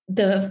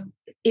the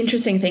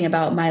interesting thing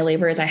about my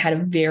labor is I had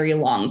a very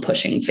long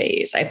pushing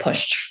phase. I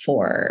pushed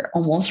for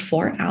almost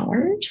 4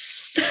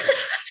 hours.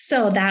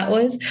 So that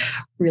was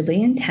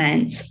really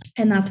intense.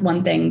 And that's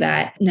one thing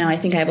that now I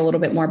think I have a little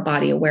bit more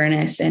body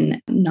awareness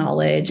and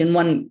knowledge. And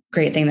one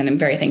great thing that I'm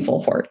very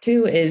thankful for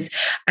too is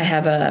I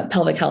have a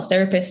pelvic health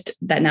therapist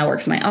that now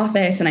works in my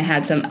office. And I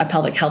had a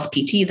pelvic health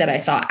PT that I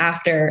saw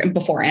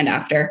before and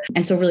after.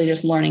 And so really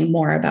just learning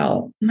more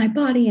about my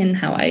body and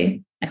how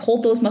I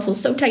hold those muscles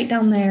so tight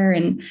down there.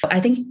 And I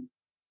think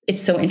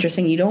it's so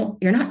interesting.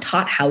 You're not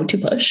taught how to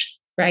push,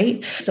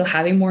 right? So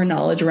having more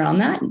knowledge around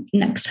that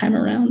next time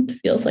around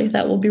feels like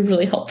that will be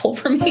really helpful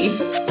for me.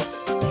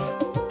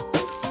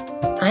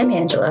 I'm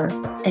Angela,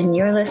 and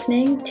you're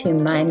listening to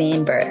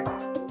MyMaine Birth,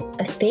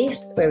 a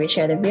space where we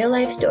share the real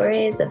life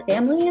stories of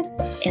families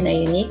and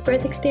their unique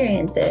birth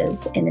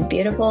experiences in the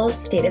beautiful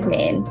state of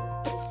Maine.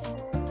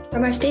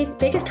 From our state's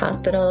biggest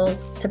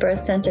hospitals to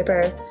birth center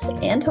births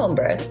and home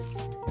births,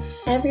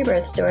 every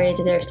birth story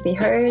deserves to be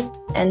heard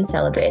and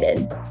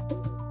celebrated.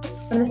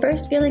 From the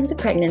first feelings of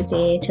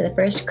pregnancy to the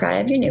first cry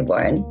of your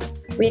newborn,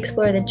 we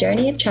explore the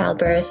journey of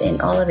childbirth in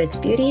all of its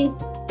beauty,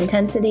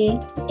 intensity,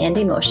 and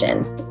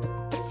emotion.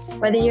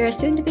 Whether you're a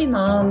soon-to-be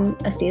mom,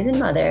 a seasoned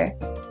mother,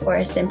 or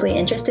are simply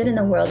interested in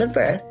the world of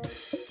birth,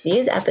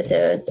 these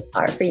episodes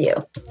are for you.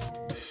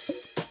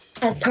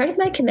 As part of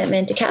my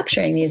commitment to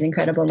capturing these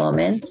incredible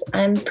moments,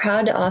 I'm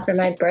proud to offer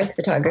my birth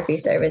photography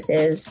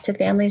services to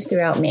families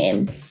throughout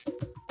Maine.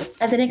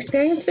 As an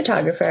experienced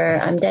photographer,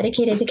 I'm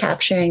dedicated to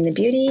capturing the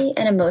beauty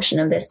and emotion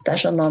of this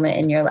special moment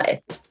in your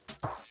life.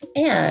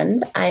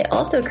 And I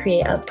also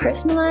create a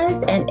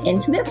personalized and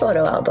intimate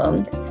photo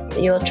album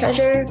that you'll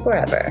treasure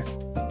forever.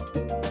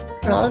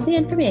 For all of the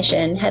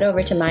information, head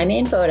over to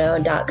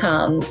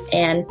mymainephoto.com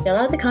and fill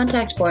out the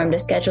contact form to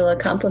schedule a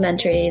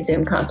complimentary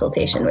Zoom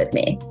consultation with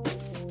me.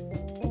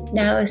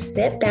 Now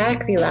sit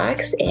back,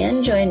 relax,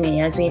 and join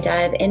me as we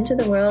dive into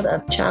the world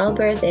of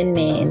childbirth in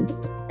Maine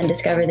and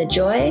discover the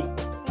joy,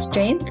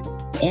 strength,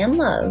 and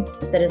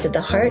love that is at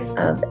the heart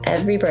of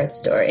every birth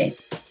story.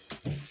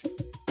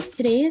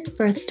 Today's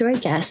birth story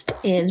guest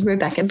is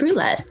Rebecca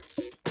Brouillette.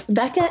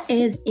 Rebecca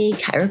is a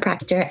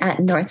chiropractor at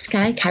North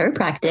Sky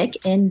Chiropractic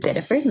in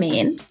Biddeford,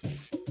 Maine.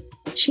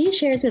 She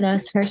shares with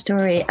us her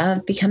story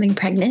of becoming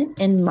pregnant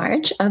in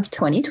March of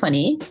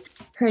 2020,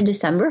 her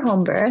December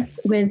home birth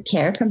with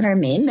care from her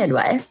Maine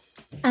midwife,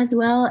 as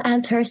well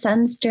as her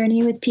son's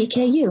journey with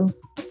PKU.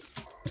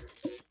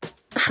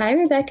 Hi,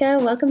 Rebecca.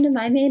 Welcome to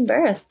MyMaine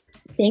Birth.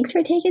 Thanks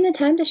for taking the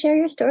time to share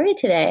your story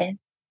today.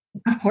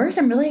 Of course,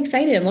 I'm really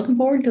excited. I'm looking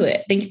forward to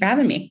it. Thank you for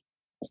having me.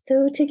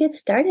 So to get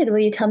started, will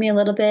you tell me a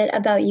little bit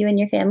about you and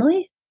your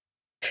family?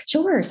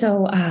 Sure.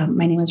 So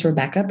my name is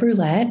Rebecca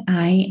Brouillette.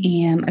 I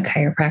am a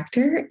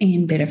chiropractor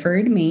in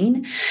Biddeford,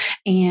 Maine.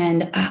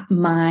 And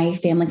my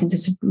family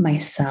consists of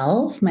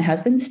myself, my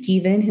husband,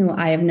 Stephen, who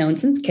I have known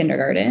since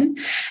kindergarten,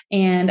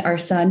 and our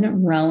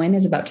son, Rowan,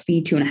 is about to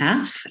be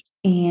 2.5.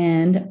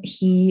 And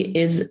he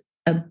is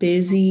a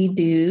busy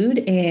dude,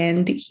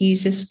 and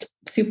he's just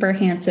super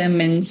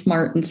handsome and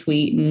smart and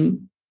sweet,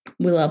 and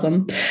we love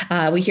him.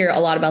 We hear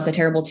a lot about the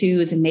terrible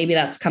 2s, and maybe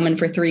that's coming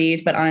for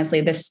 3s, but honestly,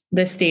 this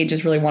stage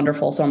is really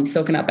wonderful. So I'm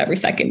soaking up every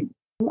second.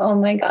 Oh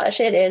my gosh,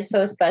 it is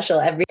so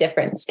special. Every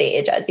different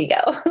stage as you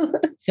go.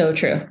 So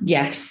true.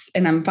 Yes.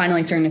 And I'm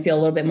finally starting to feel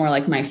a little bit more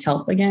like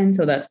myself again.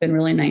 So that's been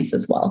really nice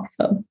as well.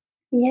 So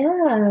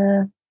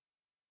yeah.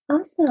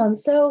 Awesome.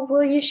 So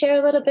will you share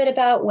a little bit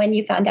about when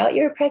you found out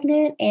you were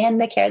pregnant and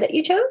the care that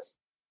you chose?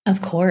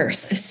 Of course.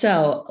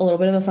 So a little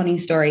bit of a funny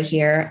story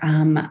here.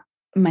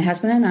 My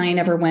husband and I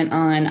never went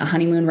on a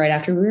honeymoon right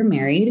after we were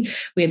married.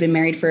 We had been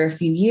married for a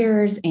few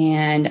years,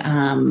 and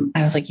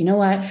I was like, you know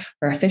what?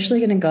 We're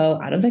officially going to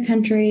go out of the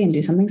country and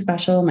do something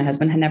special. My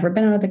husband had never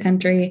been out of the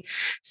country.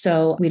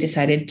 So we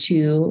decided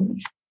to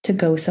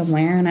go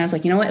somewhere. And I was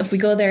like, you know what? If we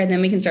go there,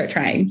 then we can start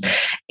trying.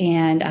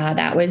 And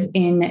that was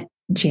in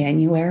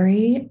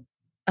January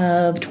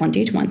of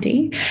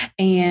 2020.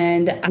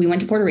 And we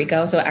went to Puerto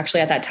Rico. So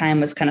actually at that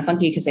time was kind of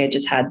funky because they had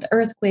just had the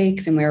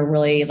earthquakes, and we were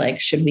really like,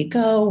 should we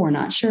go? We're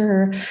not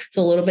sure.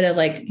 So a little bit of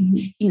like,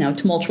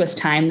 tumultuous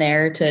time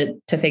there to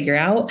figure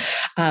out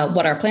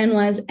what our plan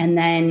was. And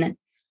then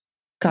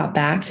got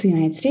back to the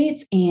United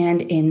States. And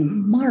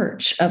in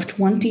March of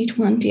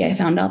 2020, I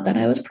found out that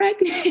I was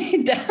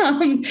pregnant.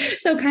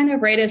 So kind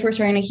of right as we're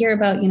starting to hear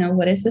about,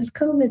 what is this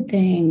COVID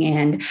thing?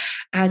 And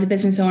as a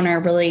business owner,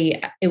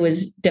 really, it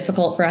was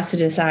difficult for us to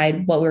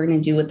decide what we were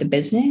going to do with the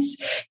business.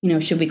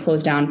 Should we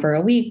close down for a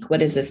week?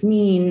 What does this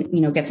mean?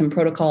 Get some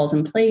protocols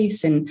in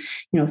place and,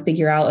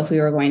 figure out if we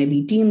were going to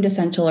be deemed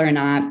essential or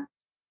not.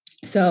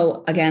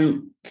 So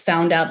again,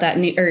 found out that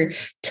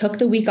took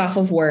the week off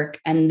of work.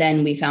 And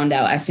then we found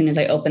out as soon as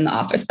I opened the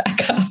office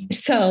back up.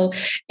 So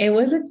it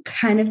was a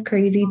kind of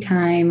crazy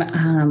time,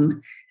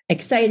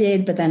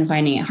 excited, but then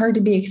finding it hard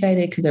to be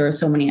excited because there were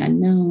so many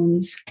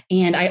unknowns.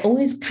 And I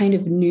always kind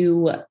of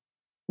knew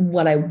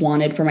what I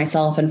wanted for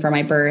myself and for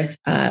my birth,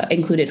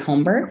 included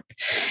home birth.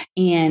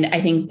 And I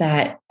think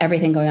that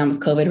everything going on with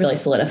COVID really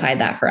solidified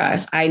that for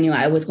us. I knew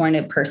I was going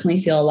to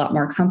personally feel a lot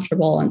more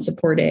comfortable and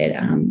supported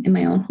in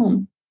my own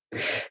home.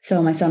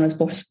 So my son was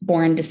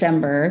born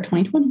December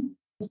 2020.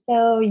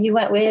 So you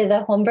went with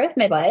a home birth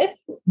midwife?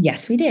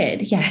 Yes, we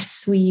did.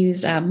 Yes, we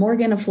used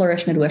Morgan of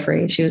Flourish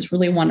Midwifery. She was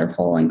really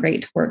wonderful and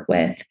great to work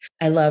with.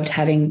 I loved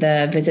having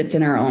the visits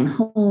in our own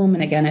home.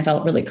 And again, I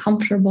felt really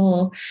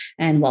comfortable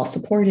and well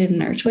supported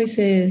in our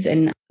choices.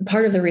 And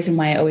part of the reason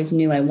why I always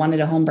knew I wanted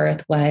a home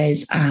birth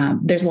was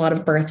there's a lot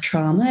of birth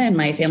trauma in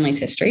my family's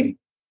history.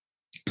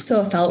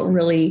 So it felt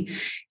really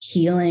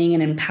healing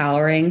and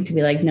empowering to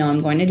be like, no,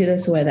 I'm going to do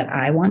this the way that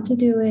I want to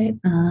do it,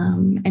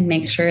 and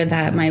make sure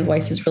that my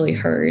voice is really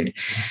heard.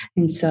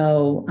 And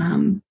so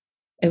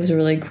it was a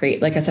really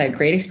great, like I said,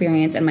 great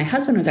experience. And my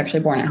husband was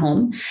actually born at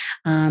home.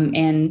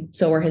 And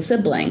so were his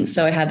siblings.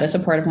 So I had the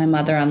support of my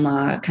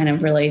mother-in-law kind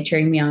of really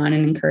cheering me on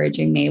and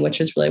encouraging me, which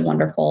was really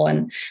wonderful.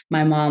 And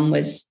my mom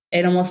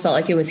it almost felt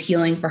like it was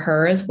healing for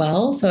her as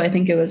well. So I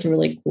think it was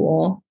really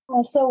cool.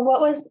 So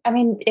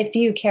if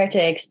you care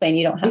to explain,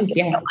 you don't have to, if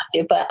you don't want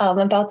to, but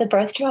about the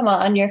birth trauma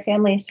on your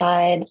family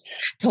side.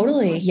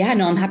 Totally. Yeah,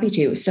 no, I'm happy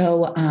to.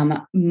 So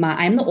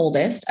I'm the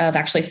oldest of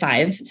actually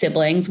 5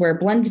 siblings. We're a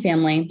blended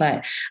family,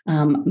 but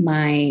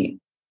my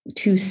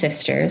 2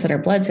 sisters that are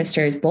blood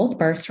sisters, both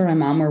births for my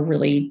mom were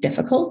really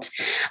difficult.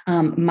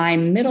 My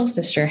middle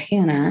sister,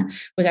 Hannah,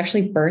 was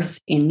actually birth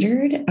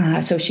injured.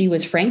 So she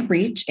was frank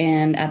breech.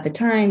 And at the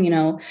time,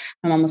 my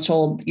mom was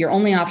told your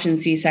only option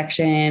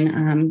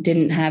C-section,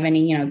 didn't have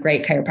any,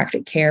 great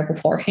chiropractic care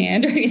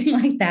beforehand or anything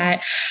like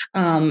that.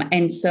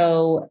 And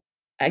so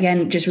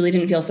again, just really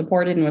didn't feel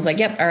supported and was like,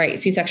 yep, all right,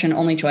 C-section,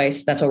 only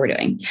choice. That's what we're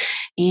doing.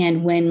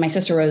 And when my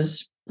sister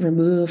was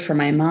removed from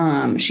my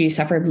mom, she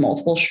suffered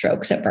multiple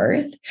strokes at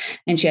birth,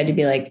 and she had to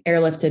be like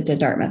airlifted to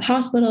Dartmouth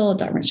Hospital,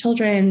 Dartmouth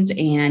Children's.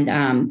 And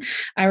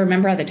I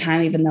remember at the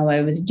time, even though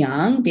I was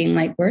young, being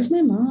like, where's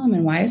my mom?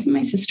 And why isn't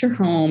my sister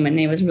home? And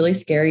it was really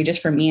scary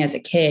just for me as a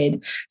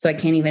kid. So I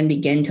can't even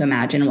begin to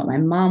imagine what my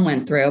mom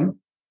went through.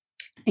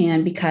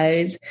 And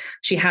because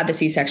she had the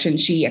C-section,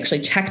 she actually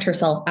checked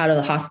herself out of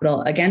the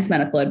hospital against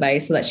medical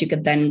advice so that she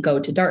could then go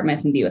to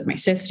Dartmouth and be with my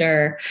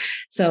sister.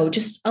 So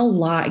just a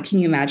lot. Can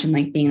you imagine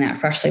like being that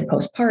freshly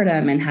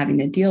postpartum and having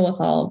to deal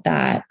with all of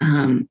that?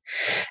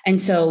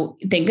 And so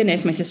thank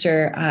goodness my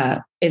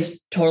sister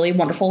is totally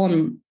wonderful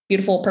and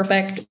beautiful,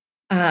 perfect.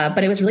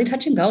 But it was really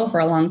touch and go for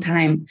a long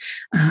time.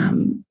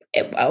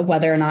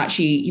 Whether or not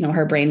she,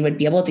 her brain would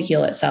be able to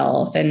heal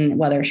itself, and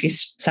whether she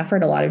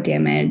suffered a lot of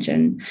damage.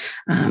 And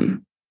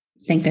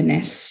thank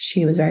goodness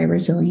she was very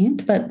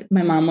resilient. But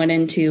my mom went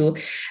into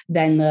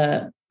then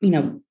the,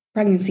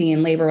 pregnancy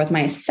and labor with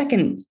my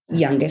second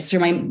youngest, or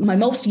my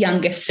most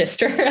youngest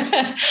sister,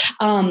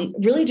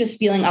 really just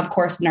feeling, of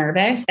course,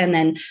 nervous. And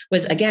then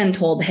was again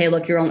told, hey,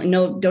 look,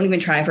 don't even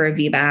try for a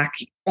VBAC,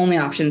 only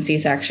option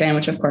C-section,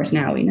 which of course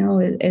now we know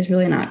is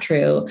really not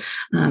true.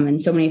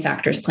 And so many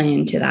factors play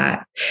into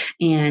that.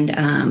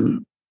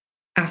 And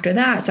after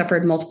that,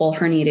 suffered multiple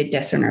herniated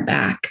discs in her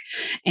back.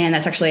 And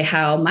that's actually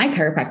how my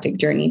chiropractic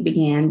journey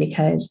began,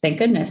 because thank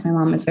goodness my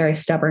mom is a very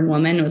stubborn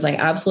woman. It was like,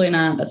 absolutely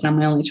not. That's not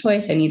my only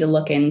choice. I need to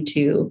look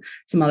into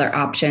some other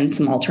options,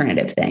 some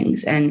alternative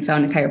things, and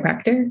found a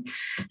chiropractor.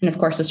 And of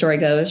course, the story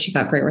goes, she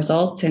got great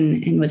results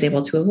and was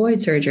able to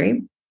avoid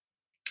surgery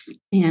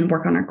and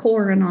work on our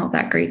core and all of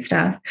that great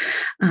stuff.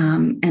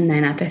 And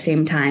then at the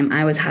same time,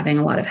 I was having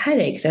a lot of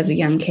headaches as a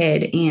young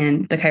kid,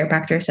 and the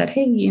chiropractor said,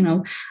 hey,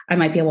 I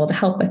might be able to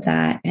help with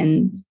that.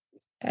 And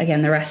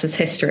again, the rest is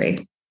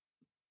history.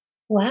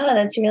 Wow,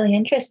 that's really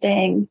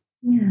interesting.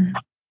 Yeah.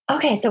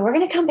 Okay, so we're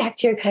going to come back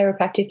to your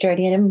chiropractic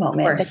journey in a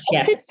moment. Of course,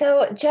 yes.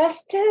 So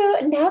just to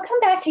now come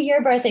back to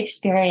your birth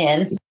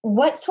experience,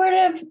 what sort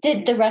of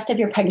did the rest of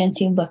your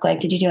pregnancy look like?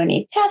 Did you do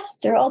any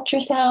tests or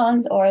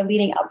ultrasounds or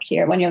leading up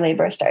here when your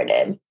labor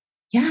started?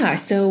 Yeah,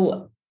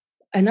 so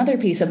another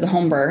piece of the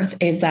home birth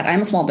is that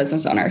I'm a small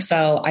business owner,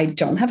 so I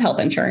don't have health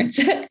insurance.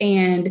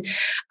 And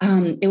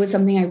it was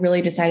something I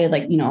really decided,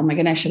 like, oh my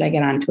goodness, should I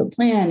get onto a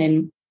plan?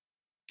 And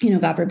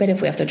God forbid,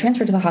 if we have to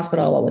transfer to the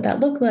hospital, what would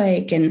that look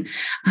like? And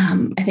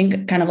I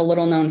think kind of a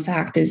little known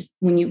fact is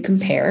when you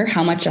compare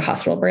how much a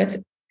hospital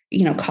birth,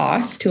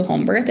 costs to a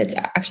home birth, it's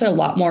actually a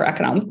lot more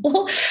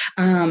economical.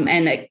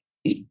 And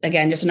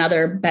again, just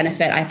another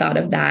benefit I thought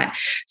of that.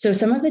 So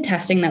some of the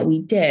testing that we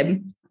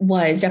did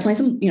was definitely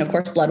some, of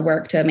course, blood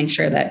work to make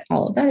sure that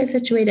all of that is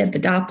situated. The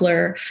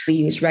Doppler we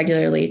used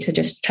regularly to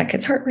just check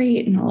his heart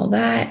rate and all of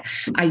that.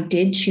 I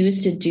did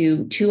choose to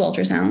do 2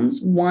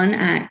 ultrasounds, one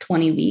at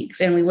 20 weeks.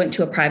 And we went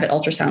to a private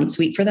ultrasound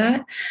suite for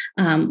that,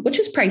 which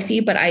was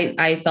pricey, but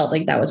I felt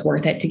like that was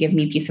worth it to give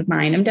me peace of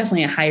mind. I'm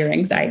definitely a higher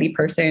anxiety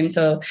person.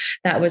 So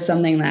that was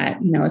something that,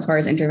 as far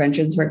as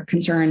interventions were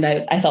concerned,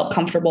 I felt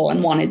comfortable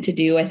and wanted to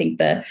do. I think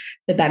the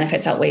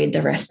benefits outweighed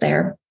the risk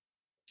there.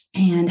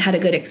 And had a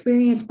good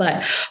experience.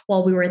 But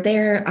while we were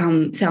there,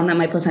 found that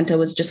my placenta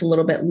was just a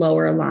little bit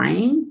lower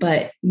lying.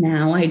 But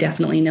now I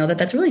definitely know that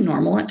that's really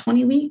normal at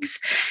 20 weeks.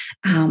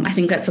 I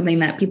think that's something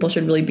that people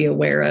should really be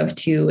aware of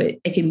too.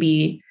 It can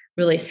be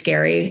really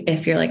scary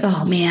if you're like,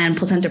 oh man,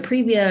 placenta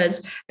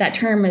previa that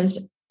term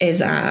is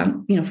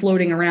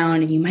floating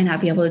around and you might not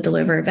be able to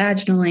deliver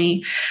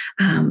vaginally.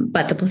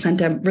 But the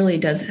placenta really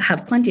does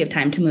have plenty of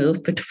time to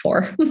move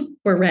before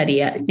we're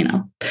ready at,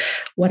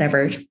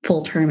 whatever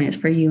full term is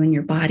for you and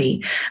your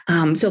body.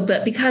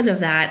 But because of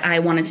that, I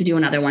wanted to do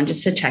another one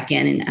just to check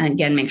in and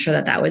again, make sure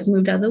that was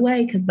moved out of the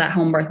way because that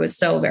home birth was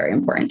so very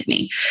important to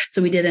me.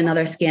 So we did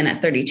another scan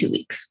at 32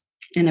 weeks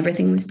and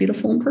everything was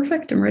beautiful and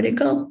perfect and ready to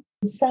go.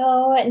 So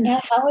now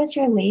how was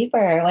your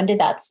labor? When did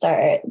that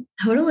start?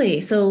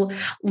 Totally. So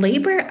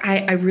labor,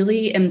 I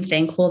really am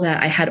thankful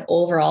that I had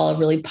overall a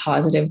really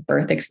positive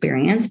birth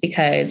experience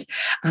because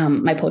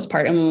my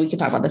postpartum, and we can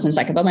talk about this in a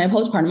second, but my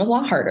postpartum was a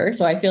lot harder.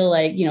 So I feel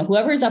like,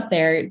 whoever's up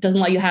there doesn't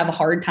let you have a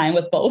hard time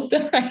with both,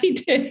 right?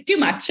 It's too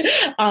much.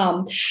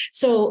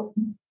 So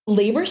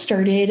labor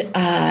started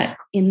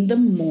in the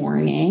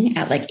morning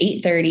at like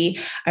 8:30.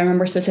 I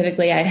remember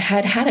specifically I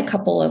had a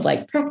couple of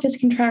like practice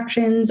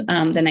contractions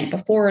the night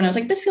before. And I was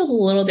like, this feels a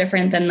little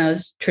different than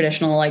those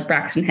traditional like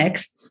Braxton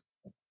Hicks.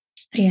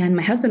 And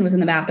my husband was in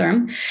the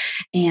bathroom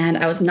and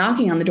I was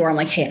knocking on the door. I'm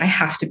like, hey, I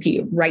have to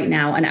pee right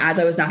now. And as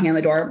I was knocking on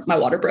the door, my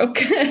water broke.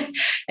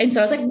 And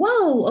so I was like,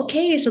 whoa,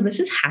 okay, so this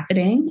is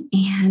happening.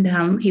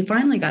 And he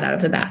finally got out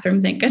of the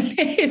bathroom, thank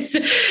goodness.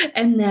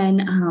 And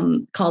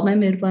then called my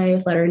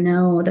midwife, let her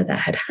know that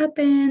had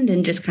happened.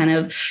 And just kind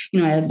of,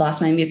 I had lost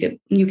my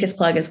mucus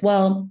plug as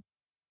well.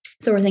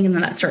 So we're thinking that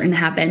that's starting to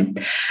happen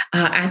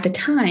at the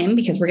time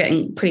because we're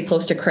getting pretty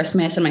close to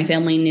Christmas and my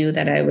family knew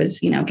that I was,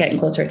 getting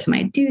closer to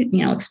my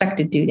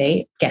expected due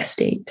date, guest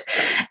date.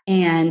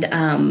 And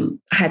I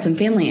had some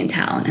family in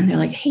town and they're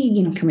like, hey,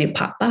 can we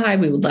pop by?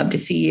 We would love to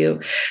see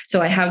you.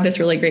 So I have this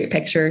really great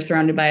picture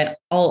surrounded by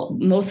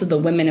most of the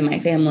women in my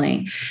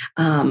family,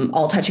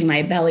 all touching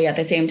my belly at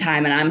the same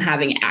time. And I'm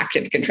having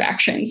active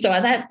contractions. So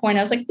at that point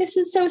I was like, this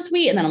is so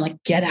sweet. And then I'm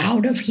like, get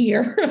out of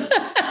here.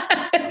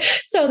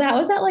 So that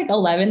was at like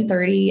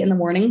 11:30 in the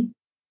morning.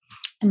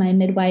 And my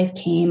midwife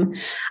came,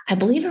 I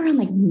believe around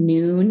like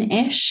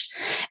noon-ish.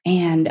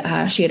 And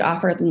she had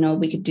offered,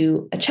 we could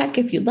do a check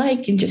if you'd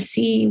like and just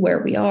see where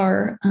we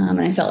are.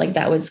 And I felt like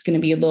that was going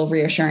to be a little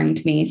reassuring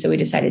to me. So we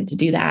decided to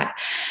do that.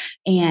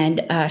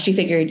 And she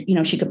figured,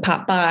 she could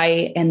pop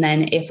by. And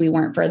then if we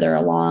weren't further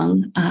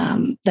along,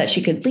 that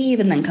she could leave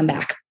and then come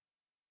back.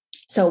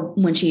 So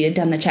when she had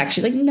done the check,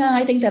 she's like, no,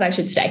 I think that I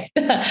should stay.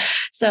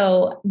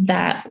 So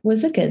that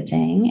was a good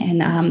thing.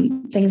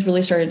 And things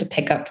really started to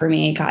pick up for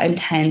me. It got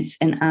intense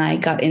and I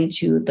got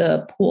into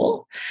the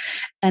pool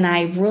and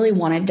I really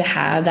wanted to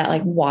have that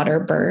like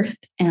water birth.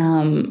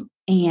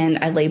 And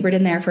I labored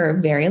in there for a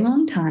very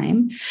long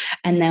time.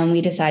 And then we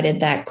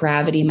decided that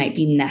gravity might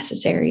be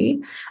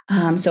necessary.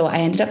 So I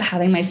ended up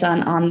having my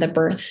son on the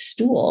birth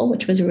stool,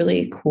 which was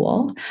really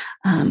cool.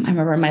 I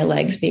remember my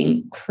legs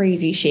being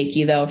crazy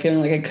shaky, though,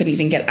 feeling like I couldn't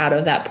even get out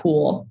of that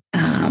pool.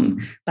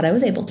 But I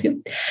was able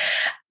to.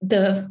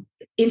 The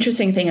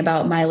interesting thing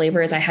about my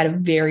labor is I had a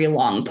very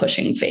long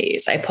pushing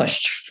phase. I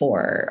pushed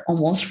for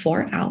almost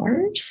 4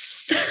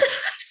 hours.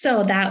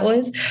 So that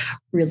was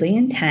really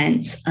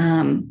intense.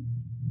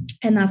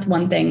 And that's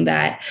one thing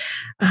that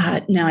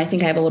now I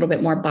think I have a little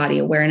bit more body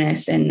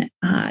awareness and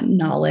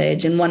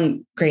knowledge. And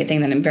one great thing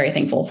that I'm very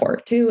thankful for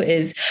too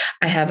is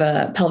I have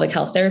a pelvic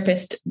health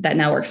therapist that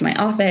now works in my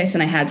office.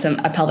 And I had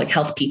a pelvic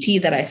health PT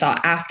that I saw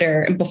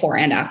before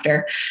and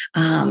after.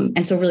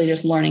 And so really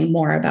just learning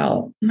more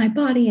about my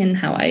body and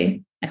how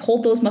I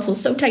hold those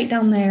muscles so tight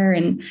down there.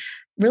 And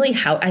really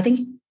how I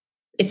think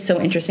it's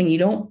so interesting.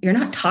 You're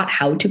not taught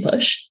how to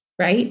push.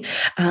 Right.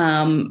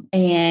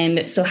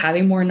 And so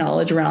having more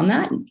knowledge around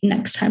that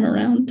next time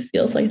around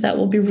feels like that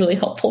will be really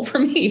helpful for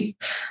me.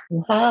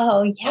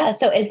 Wow. Yeah.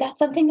 So is that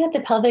something that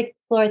the pelvic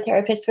floor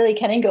therapist really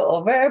kind of go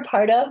over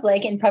part of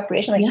like in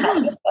preparation, like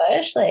how to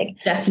push? Like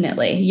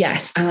definitely.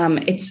 Yes.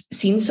 It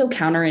seems so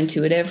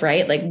counterintuitive,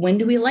 right? Like when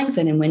do we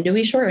lengthen and when do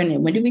we shorten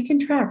and when do we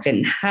contract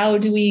and how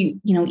do we,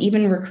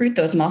 even recruit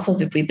those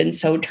muscles if we've been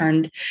so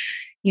turned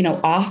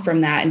off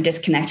from that and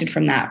disconnected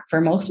from that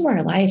for most of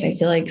our life. I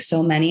feel like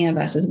so many of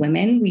us as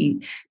women,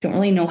 we don't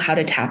really know how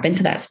to tap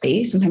into that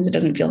space. Sometimes it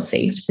doesn't feel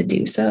safe to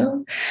do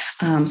so.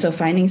 So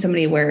finding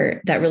somebody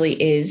where that really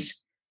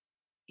is,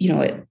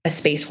 a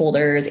space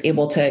holder is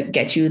able to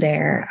get you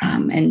there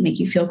and make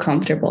you feel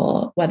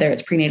comfortable, whether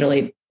it's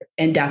prenatally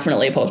and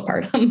definitely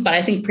postpartum, but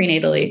I think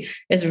prenatally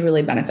is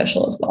really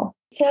beneficial as well.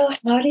 So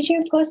how did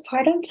your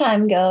postpartum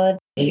time go?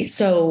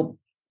 So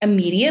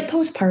immediate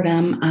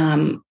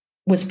postpartum,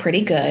 was pretty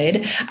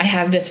good. I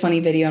have this funny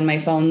video on my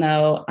phone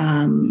though.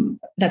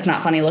 That's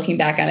not funny looking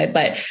back on it,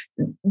 but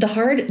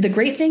the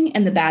great thing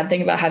and the bad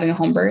thing about having a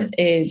home birth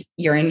is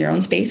you're in your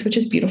own space, which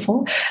is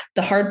beautiful.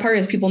 The hard part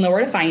is people know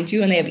where to find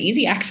you and they have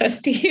easy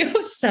access to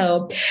you.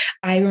 So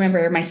I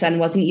remember my son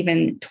wasn't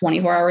even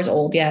 24 hours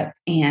old yet.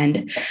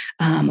 And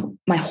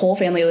my whole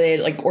family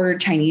had like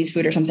ordered Chinese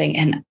food or something.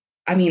 And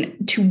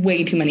to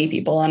way too many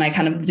people. And I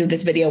kind of do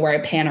this video where I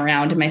pan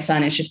around and my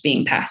son is just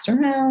being passed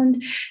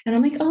around. And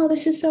I'm like, oh,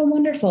 this is so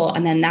wonderful.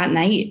 And then that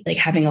night, like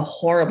having a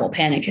horrible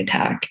panic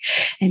attack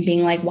and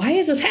being like, why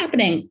is this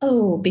happening?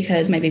 Oh,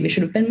 because my baby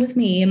should have been with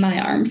me in my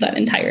arms that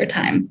entire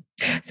time.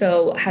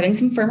 So having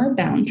some firmer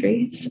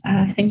boundaries,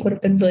 I think would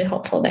have been really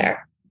helpful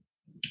there.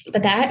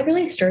 But that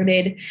really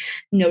started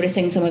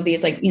noticing some of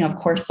these, like, of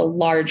course, the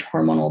large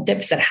hormonal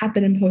dips that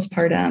happen in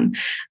postpartum.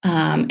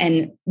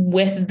 And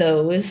with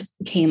those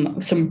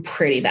came some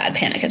pretty bad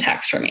panic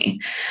attacks for me.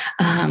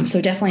 So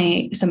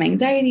definitely some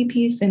anxiety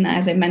piece. And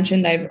as I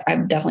mentioned,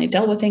 I've definitely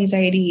dealt with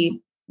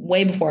anxiety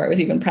way before I was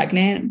even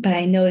pregnant, but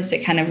I noticed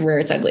it kind of rear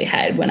its ugly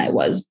head when I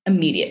was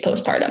immediate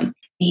postpartum.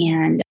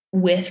 And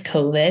with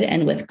COVID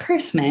and with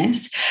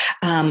Christmas,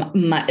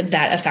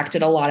 that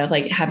affected a lot of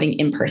like having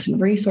in-person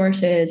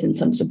resources and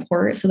some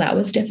support. So that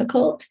was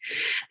difficult.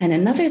 And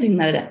another thing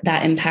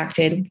that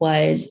impacted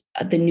was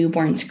the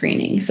newborn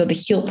screening. So the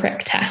heel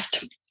prick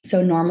test.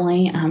 So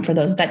normally, for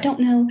those that don't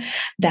know,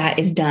 that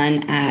is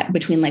done at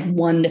between like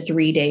 1 to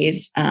 3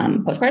 days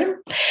postpartum.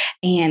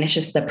 And it's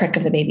just the prick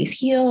of the baby's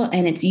heel.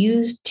 And it's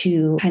used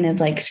to kind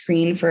of like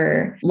screen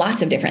for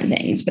lots of different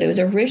things. But it was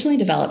originally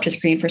developed to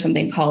screen for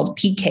something called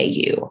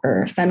PKU,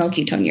 or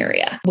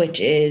phenylketonuria, which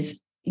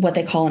is what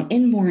they call an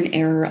inborn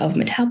error of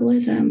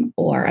metabolism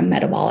or a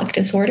metabolic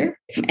disorder.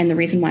 And the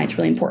reason why it's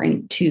really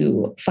important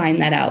to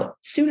find that out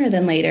sooner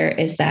than later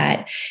is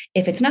that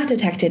if it's not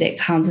detected, it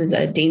causes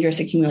a dangerous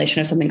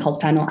accumulation of something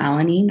called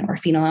phenylalanine or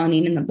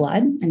phenylalanine in the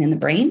blood and in the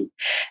brain.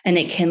 And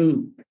it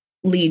can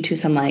lead to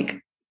some like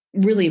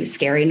really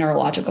scary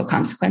neurological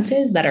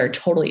consequences that are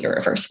totally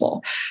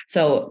irreversible.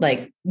 So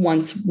like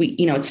once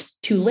it's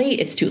too late,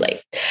 it's too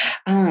late.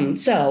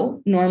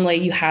 So normally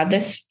you have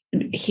this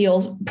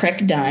heel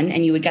prick done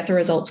and you would get the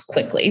results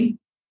quickly.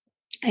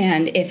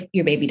 And if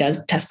your baby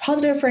does test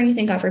positive for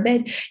anything, God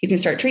forbid, you can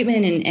start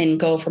treatment and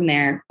go from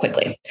there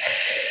quickly.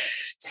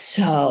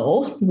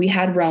 So we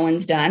had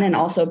Rowan's done, and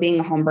also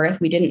being a home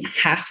birth, we didn't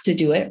have to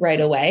do it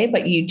right away,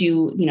 but you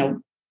do,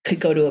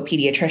 could go to a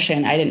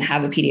pediatrician. I didn't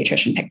have a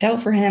pediatrician picked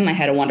out for him. I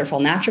had a wonderful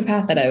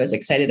naturopath that I was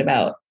excited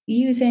about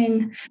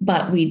using,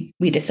 but we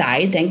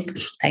decide, thank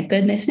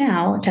goodness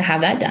now, to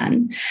have that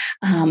done.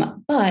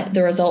 But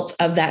the results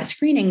of that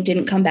screening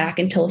didn't come back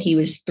until he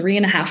was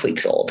 3.5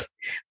 weeks old,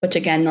 which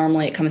again,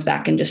 normally it comes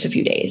back in just a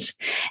few days.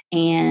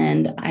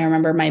 And I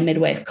remember my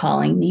midwife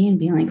calling me and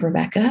being like,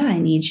 Rebecca, I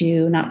need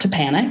you not to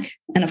panic.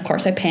 And of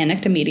course I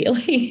panicked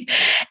immediately.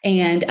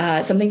 And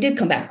something did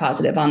come back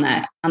positive on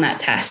that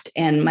test.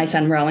 And my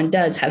son Rowan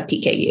does have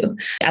PKU.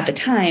 At the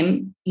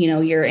time,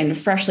 you're in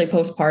freshly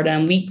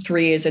postpartum. Week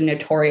 3 is a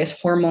notorious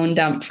hormone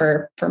dump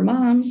for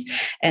moms,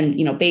 and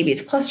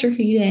baby's cluster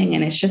feeding,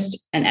 and it's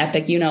just an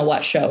epic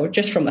what show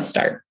just from the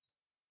start.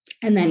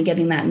 And then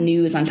getting that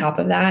news on top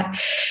of that,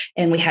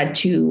 and we had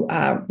to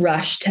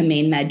rush to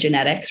Maine Med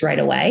Genetics right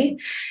away.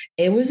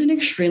 It was an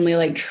extremely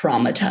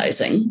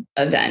traumatizing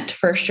event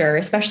for sure,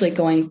 especially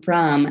going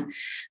from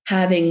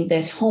having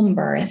this home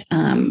birth,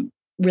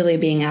 really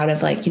being out of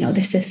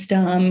the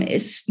system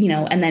is,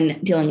 and then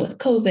dealing with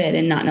COVID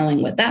and not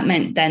knowing what that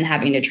meant, then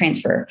having to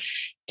transfer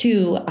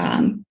to,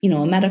 a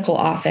medical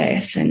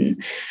office.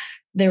 And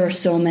there were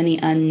so many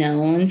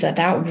unknowns that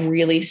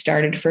really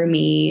started for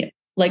me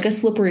like a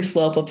slippery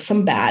slope of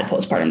some bad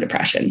postpartum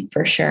depression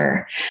for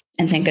sure.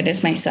 And thank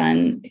goodness my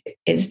son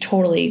is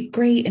totally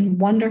great and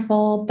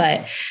wonderful.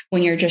 But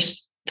when you're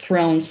just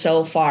thrown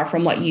so far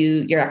from what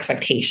your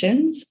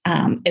expectations,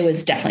 it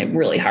was definitely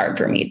really hard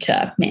for me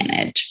to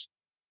manage.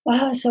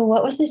 Wow. So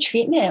what was the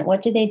treatment?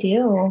 What did they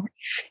do?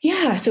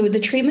 Yeah. So the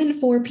treatment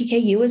for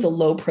PKU is a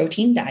low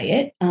protein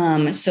diet.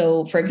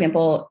 So for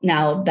example,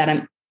 now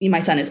that my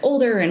son is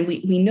older and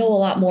we know a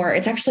lot more,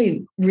 it's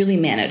actually really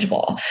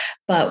manageable.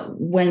 But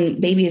when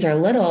babies are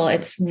little,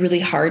 it's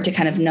really hard to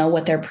kind of know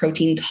what their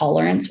protein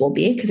tolerance will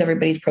be, because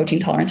everybody's protein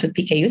tolerance with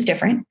PKU is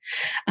different.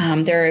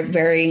 There are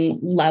varying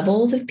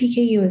levels of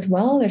PKU as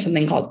well. There's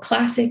something called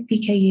classic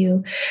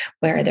PKU,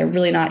 where they're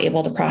really not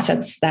able to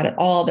process that at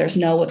all. There's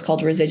no what's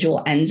called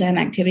residual enzyme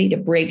activity to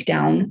break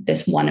down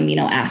this one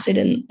amino acid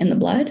in the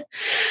blood.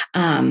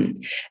 And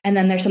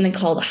then there's something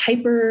called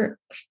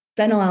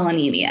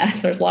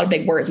hyperphenylalanemia. There's a lot of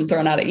big words I'm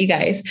throwing out at you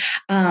guys,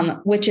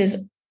 which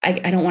is,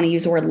 I don't want to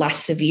use the word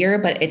less severe,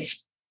 but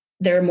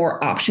there are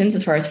more options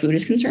as far as food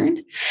is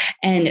concerned.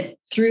 And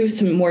through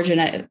some more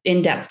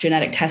in-depth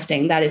genetic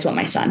testing, that is what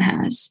my son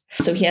has.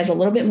 So he has a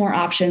little bit more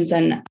options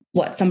than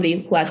what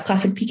somebody who has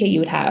classic PKU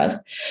would have.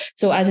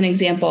 So as an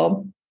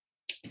example,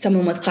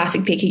 someone with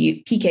classic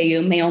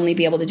PKU may only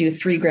be able to do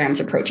 3 grams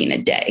of protein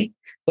a day,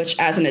 which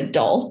as an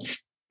adult,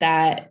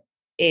 that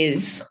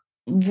is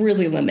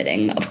really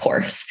limiting, of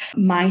course.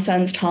 My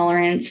son's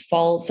tolerance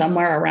falls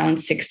somewhere around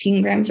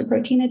 16 grams of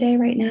protein a day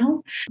right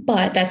now,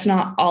 but that's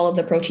not all of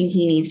the protein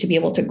he needs to be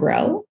able to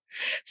grow.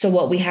 So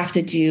what we have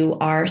to do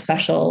are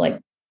special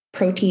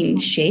protein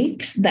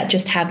shakes that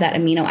just have that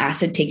amino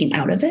acid taken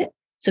out of it.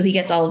 So he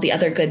gets all of the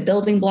other good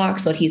building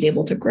blocks so he's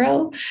able to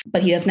grow,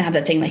 but he doesn't have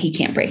that thing that he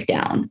can't break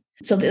down.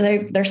 So they're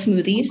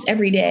smoothies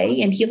every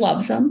day and he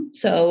loves them.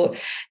 So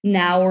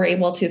now we're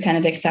able to kind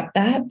of accept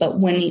that. But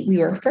when he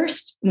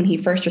first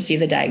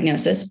received the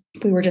diagnosis,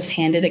 we were just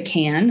handed a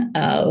can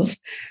of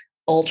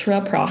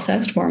ultra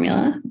processed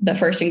formula. The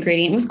first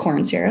ingredient was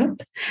corn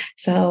syrup.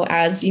 So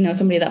as you know,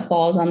 somebody that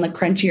falls on the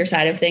crunchier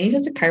side of things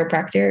as a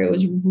chiropractor, it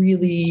was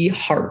really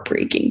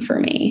heartbreaking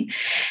for me.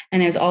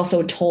 And I was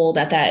also told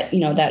at that,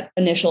 that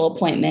initial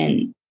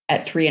appointment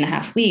at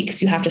 3.5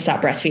 weeks, you have to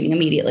stop breastfeeding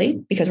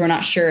immediately because we're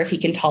not sure if he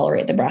can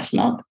tolerate the breast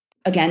milk.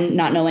 Again,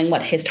 not knowing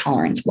what his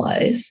tolerance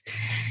was.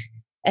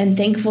 And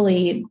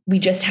thankfully, we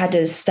just had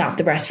to stop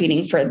the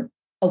breastfeeding for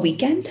a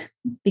weekend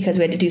because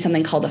we had to do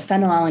something called a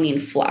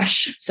phenylalanine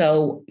flush.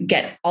 So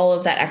get all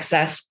of that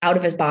excess out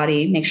of his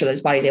body, make sure that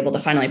his body is able to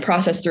finally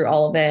process through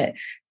all of it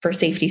for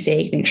safety's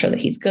sake, make sure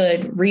that he's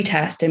good,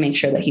 retest, and make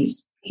sure that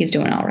he's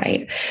doing all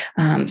right.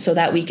 So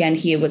that weekend,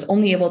 he was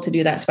only able to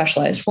do that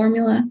specialized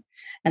formula.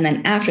 And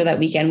then after that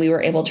weekend, we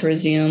were able to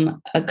resume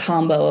a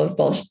combo of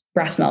both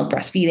breast milk,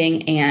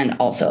 breastfeeding, and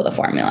also the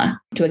formula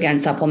to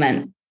again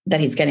supplement that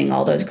he's getting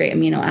all those great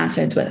amino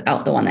acids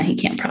without the one that he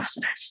can't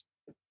process.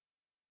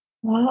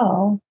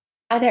 Wow.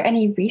 Are there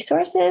any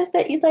resources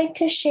that you'd like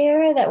to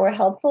share that were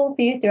helpful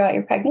for you throughout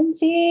your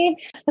pregnancy?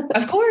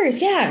 Of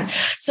course. Yeah.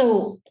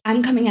 So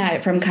I'm coming at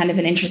it from kind of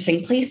an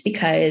interesting place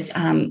because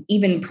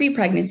even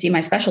pre-pregnancy,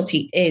 my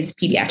specialty is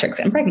pediatrics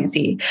and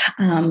pregnancy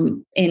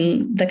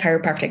in the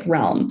chiropractic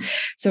realm.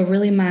 So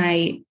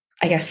really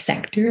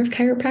sector of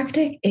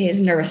chiropractic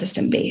is nervous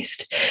system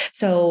based.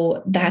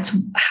 So that's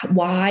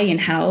why and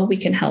how we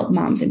can help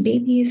moms and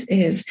babies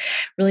is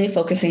really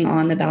focusing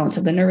on the balance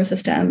of the nervous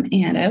system.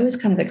 And I always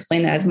kind of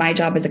explain it as my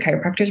job as a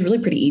chiropractor is really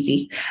pretty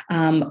easy.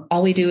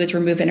 All we do is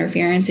remove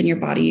interference and your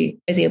body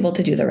is able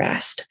to do the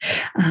rest.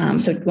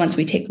 So once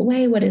we take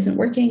away what isn't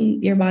working,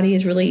 your body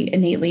is really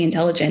innately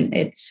intelligent.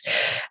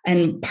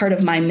 And part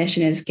of my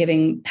mission is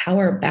giving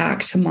power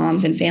back to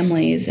moms and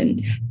families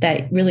and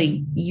that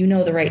really,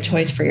 the right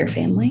choice for your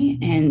family.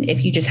 And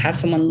if you just have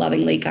someone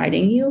lovingly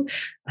guiding you,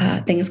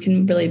 things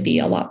can really be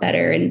a lot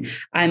better. And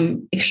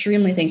I'm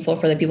extremely thankful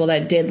for the people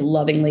that did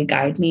lovingly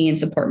guide me and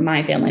support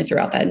my family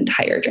throughout that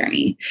entire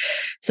journey.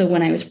 So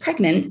when I was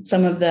pregnant,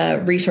 some of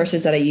the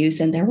resources that I used,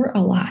 and there were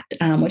a lot,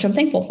 which I'm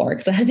thankful for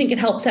because I think it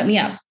helped set me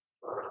up.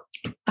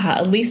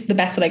 At least the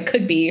best that I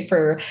could be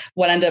for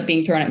what ended up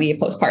being thrown at me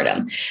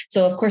postpartum.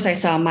 So of course I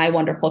saw my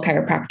wonderful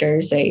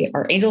chiropractors. They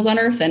are angels on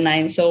earth and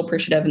I'm so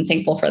appreciative and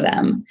thankful for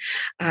them.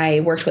 I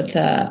worked with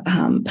the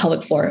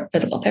pelvic floor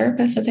physical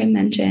therapist, as I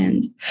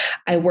mentioned.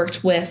 I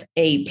worked with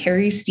a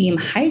peri-steam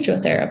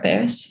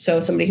hydrotherapist. So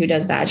somebody who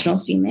does vaginal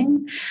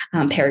steaming,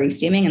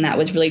 peri-steaming. And that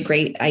was really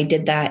great. I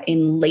did that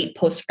in late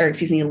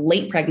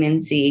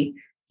pregnancy,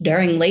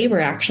 during labor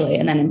actually,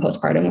 and then in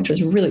postpartum, which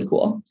was really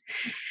cool.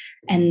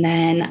 And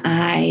then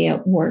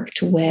I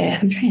worked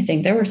with, I'm trying to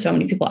think, there were so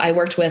many people. I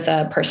worked with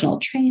a personal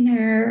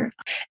trainer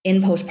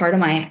in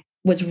postpartum. I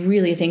was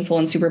really thankful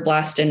and super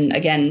blessed. And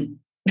again,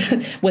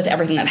 with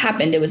everything that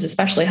happened, it was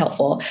especially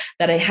helpful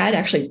that I had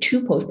actually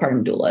 2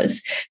 postpartum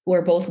doulas who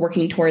are both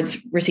working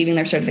towards receiving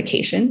their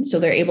certification. So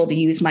they're able to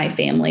use my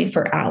family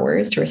for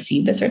hours to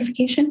receive the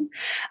certification.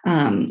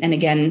 And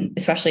again,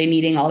 especially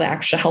needing all the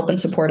extra help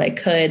and support I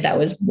could, that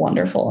was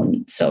wonderful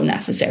and so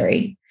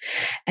necessary.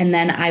 And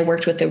then I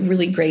worked with a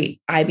really great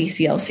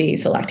IBCLC,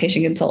 so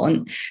lactation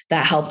consultant,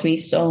 that helped me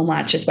so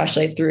much,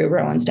 especially through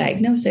Rowan's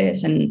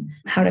diagnosis and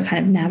how to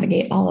kind of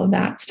navigate all of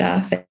that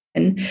stuff.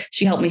 And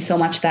she helped me so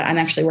much that I'm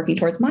actually working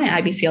towards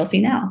my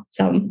IBCLC now.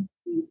 So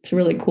it's a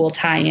really cool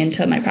tie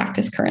into my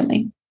practice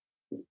currently.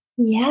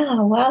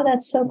 Yeah. Wow.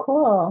 That's so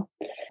cool.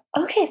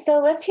 Okay. So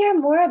let's hear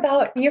more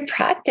about your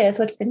practice.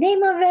 What's the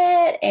name of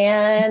it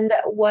and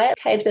what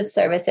types of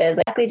services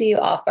exactly do you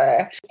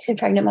offer to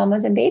pregnant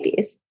mamas and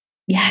babies?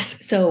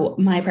 Yes. So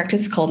my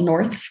practice is called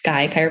North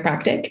Sky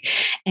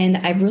Chiropractic, and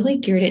I've really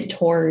geared it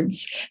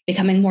towards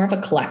becoming more of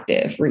a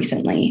collective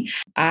recently.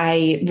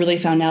 I really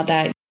found out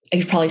that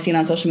you've probably seen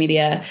on social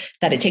media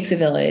that it takes a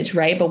village,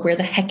 right? But where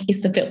the heck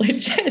is the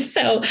village?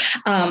 So,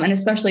 and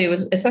especially, it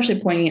was especially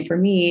poignant it for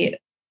me,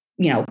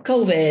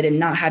 COVID and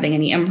not having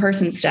any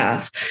in-person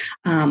stuff,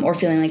 or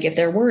feeling like if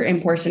there were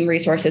in-person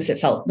resources, it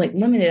felt like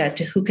limited as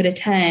to who could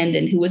attend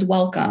and who was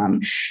welcome.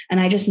 And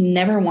I just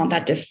never want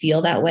that to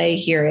feel that way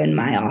here in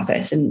my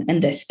office and in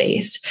this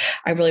space.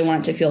 I really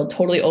want it to feel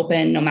totally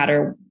open, no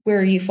matter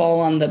where you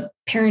fall on the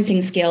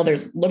parenting scale.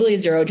 There's literally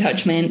zero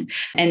judgment.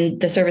 And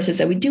the services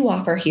that we do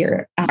offer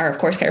here are, of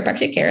course,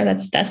 chiropractic care.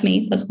 That's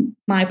me. That's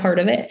my part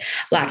of it.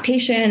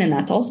 Lactation, and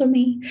that's also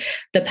me.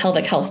 The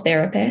pelvic health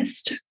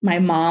therapist. My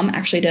mom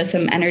actually does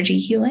some energy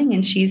healing,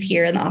 and she's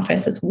here in the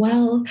office as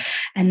well.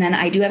 And then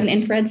I do have an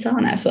infrared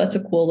sauna. So that's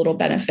a cool little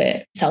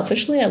benefit.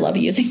 Selfishly, I love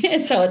using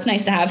it. So it's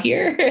nice to have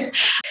here.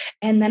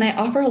 And then I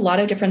offer a lot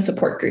of different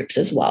support groups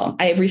as well.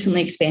 I have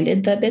recently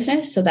expanded the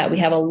business so that we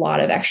have a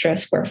lot of extra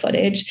square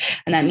footage.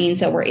 And that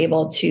means that we're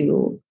able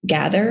to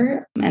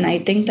gather. And I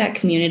think that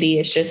community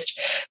is just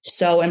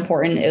so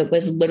important. It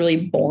was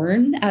literally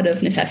born out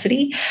of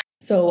necessity.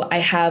 So I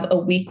have a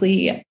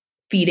weekly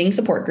feeding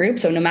support group.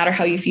 So no matter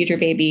how you feed your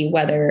baby,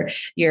 whether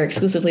you're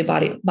exclusively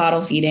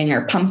bottle feeding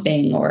or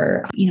pumping,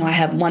 or, I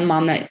have one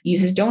mom that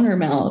uses donor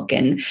milk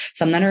and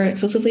some that are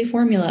exclusively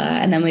formula.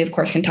 And then we of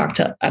course can talk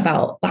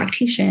about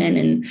lactation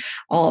and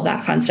all of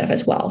that fun stuff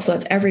as well. So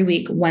that's every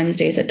week,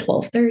 Wednesdays at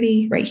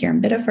 12:30 right here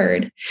in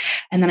Biddeford.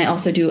 And then I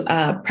also do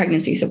a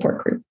pregnancy support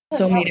group.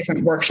 So many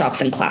different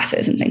workshops and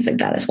classes and things like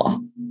that as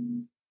well.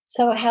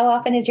 So how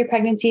often is your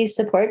pregnancy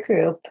support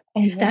group?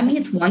 That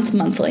means once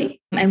monthly,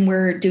 and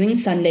we're doing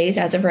Sundays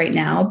as of right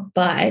now,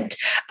 but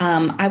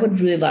I would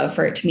really love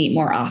for it to meet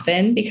more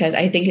often because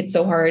I think it's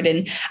so hard.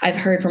 And I've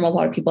heard from a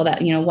lot of people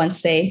that,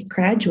 once they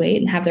graduate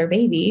and have their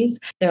babies,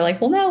 they're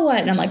like, well, now what?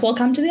 And I'm like, well,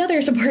 come to the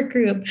other support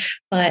group.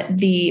 But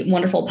the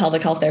wonderful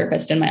pelvic health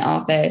therapist in my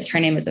office,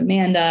 her name is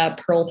Amanda,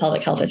 Pearl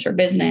Pelvic Health is her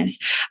business.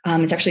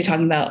 Is actually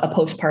talking about a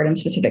postpartum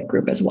specific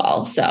group as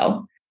well.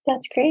 So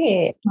that's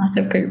great. Lots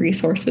of great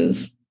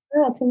resources.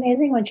 Oh, it's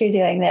amazing what you're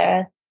doing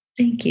there.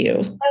 Thank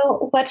you.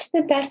 So what's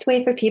the best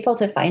way for people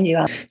to find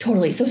you?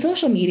 Totally. So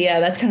social media,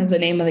 that's kind of the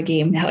name of the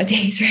game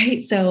nowadays,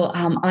 right? So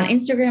on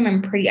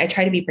Instagram, I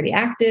try to be pretty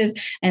active,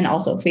 and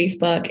also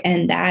Facebook.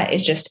 And that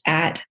is just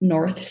at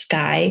North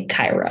Sky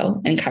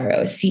Chiro, and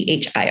Chiro is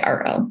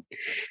CHIRO.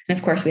 And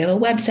of course we have a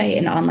website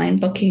and online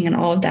booking and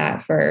all of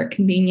that for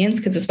convenience.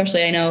 Cause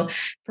especially I know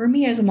for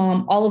me as a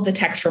mom, all of the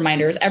text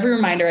reminders, every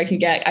reminder I can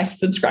get, I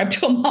subscribe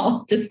to them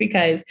all just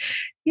because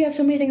you have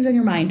so many things on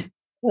your mind.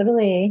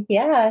 Totally.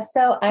 Yeah.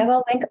 So I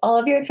will link all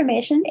of your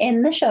information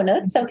in the show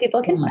notes so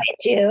people can find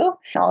you,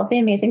 all of the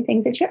amazing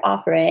things that you're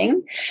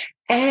offering.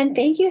 And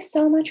thank you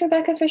so much,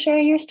 Rebecca, for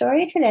sharing your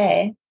story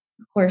today.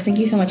 Of course. Thank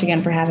you so much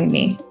again for having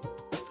me.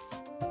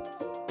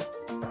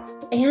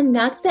 And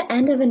that's the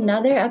end of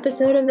another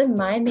episode of the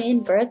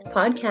MyMaine Birth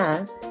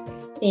podcast.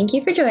 Thank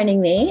you for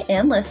joining me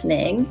and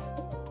listening.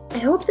 I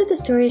hope that the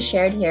stories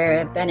shared here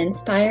have been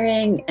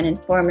inspiring and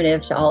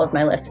informative to all of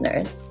my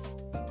listeners.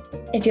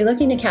 If you're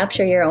looking to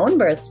capture your own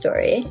birth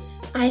story,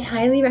 I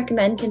highly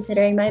recommend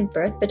considering my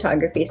birth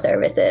photography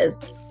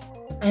services.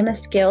 I'm a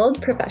skilled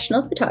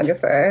professional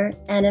photographer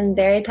and am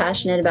very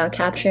passionate about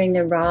capturing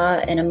the raw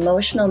and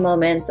emotional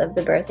moments of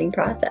the birthing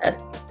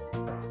process.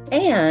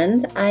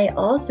 And I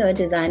also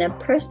design a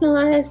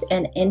personalized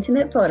and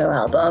intimate photo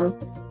album,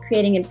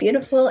 creating a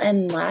beautiful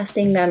and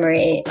lasting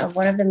memory of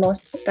one of the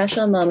most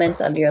special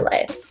moments of your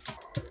life.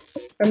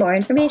 For more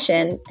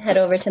information, head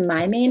over to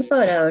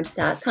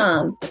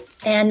mymainephoto.com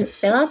and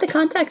fill out the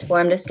contact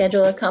form to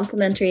schedule a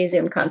complimentary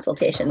Zoom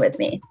consultation with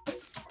me.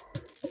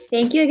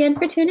 Thank you again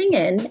for tuning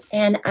in,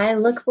 and I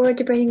look forward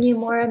to bringing you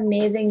more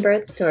amazing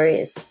birth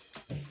stories.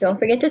 Don't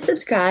forget to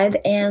subscribe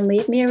and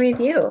leave me a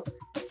review.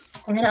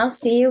 And I'll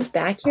see you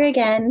back here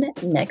again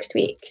next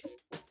week.